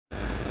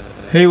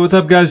Hey, what's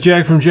up, guys?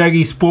 Jack from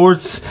Jaggy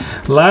Sports.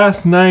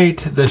 Last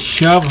night, the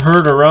shove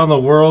heard around the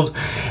world.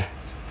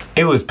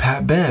 It was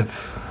Pat Bev.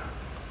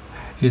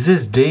 Is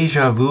this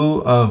deja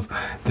vu of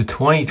the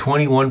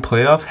 2021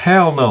 playoffs?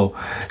 Hell no.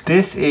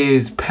 This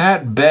is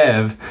Pat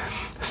Bev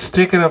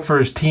sticking up for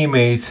his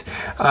teammates.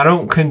 I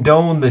don't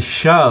condone the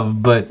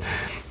shove, but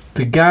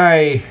the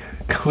guy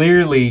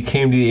clearly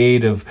came to the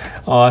aid of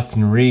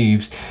Austin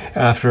Reeves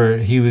after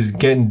he was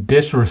getting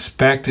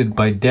disrespected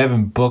by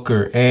Devin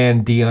Booker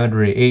and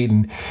DeAndre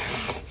Ayton.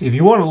 If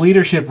you want a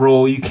leadership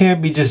role, you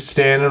can't be just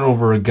standing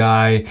over a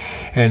guy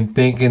and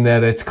thinking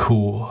that it's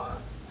cool,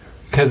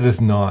 because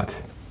it's not,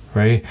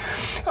 right?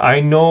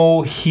 I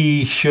know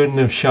he shouldn't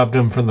have shoved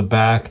him from the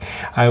back.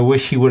 I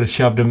wish he would have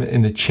shoved him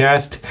in the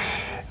chest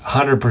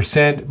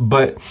 100%,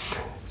 but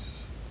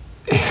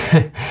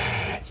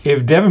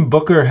if Devin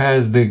Booker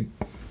has the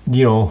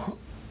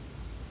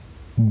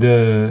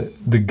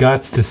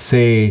guts to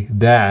say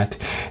that,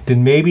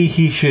 then maybe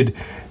he should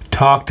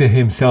talk to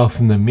himself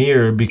in the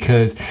mirror,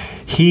 because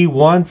he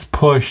once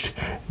pushed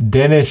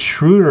Dennis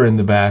Schroeder in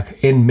the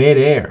back in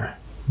midair,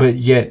 but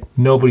yet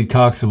nobody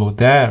talks about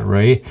that,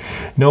 right?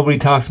 Nobody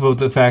talks about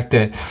the fact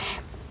that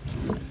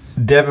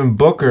Devin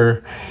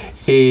Booker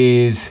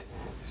is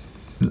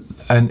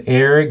an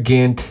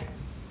arrogant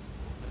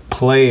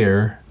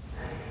player,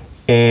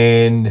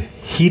 and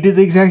he did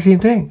the exact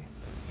same thing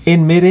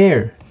in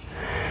midair.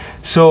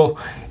 So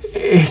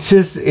I'm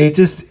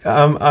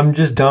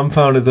just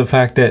dumbfounded the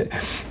fact that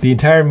the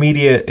entire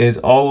media is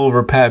all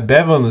over Pat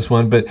Bev on this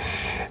one, but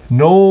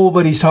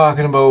nobody's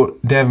talking about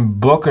Devin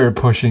Booker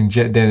pushing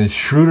Dennis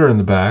Schroeder in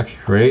the back,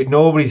 right?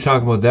 Nobody's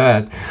talking about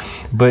that,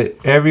 but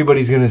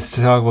everybody's going to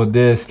talk about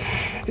this.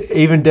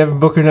 Even Devin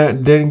Booker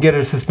didn't get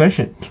a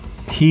suspension.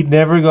 He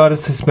never got a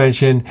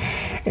suspension,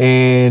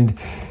 and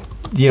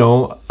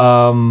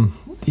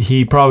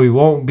he probably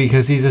won't,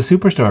 because he's a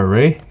superstar,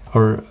 right?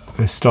 Or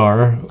a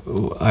star.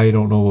 I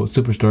don't know about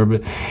superstar,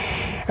 but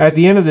at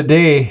the end of the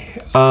day,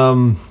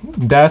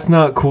 that's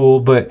not cool.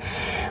 But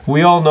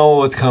we all know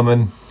what's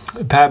coming.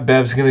 Pat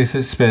Bev's going to be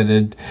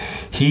suspended.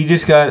 He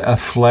just got a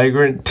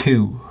flagrant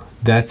 2.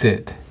 That's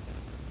it.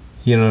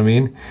 You know what I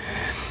mean?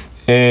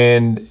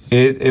 And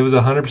it was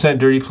 100%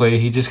 dirty play.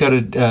 He just got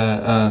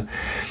a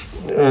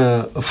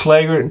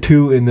flagrant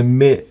 2 in the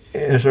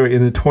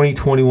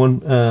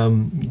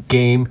 2021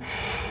 game,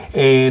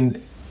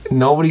 and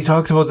nobody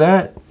talks about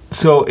that.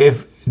 So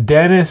if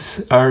Devin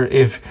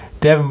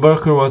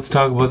Booker wants to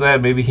talk about that,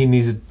 maybe he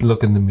needs to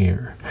look in the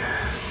mirror.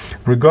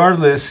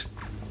 Regardless,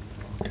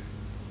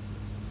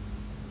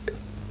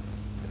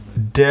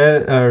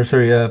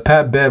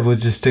 Pat Bev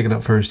was just sticking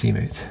up for his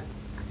teammates.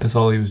 That's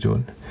all he was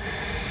doing.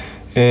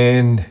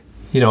 And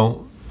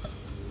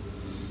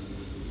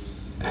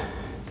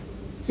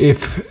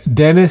if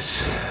Devin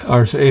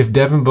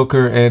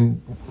Booker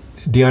and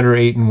DeAndre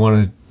Ayton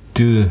want to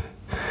do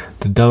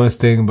the dumbest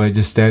thing by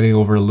just standing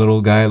over a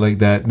little guy like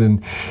that,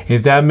 then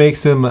if that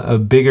makes them a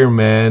bigger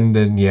man,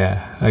 then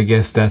yeah, I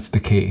guess that's the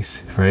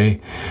case,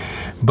 right?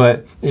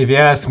 But if you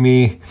ask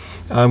me,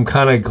 I'm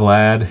kind of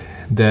glad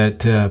that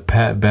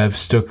Pat Bev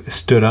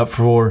stood up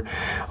for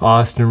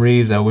Austin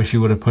Reeves. I wish he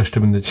would have pushed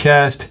him in the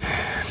chest,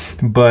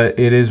 but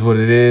it is what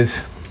it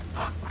is.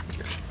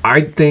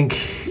 I think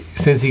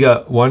since he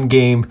got one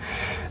game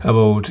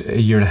about a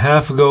year and a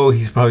half ago,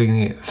 he's probably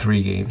going to get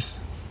 3 games.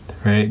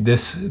 Right,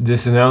 this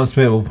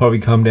announcement will probably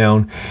come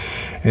down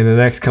in the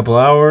next couple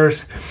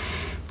hours.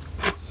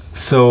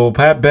 So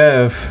Pat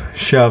Bev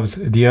shoves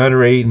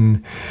DeAndre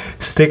Ayton,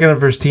 sticking up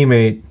for his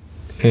teammate,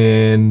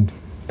 and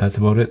that's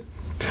about it.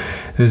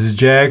 This is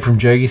Jag from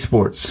Jaggy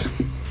Sports.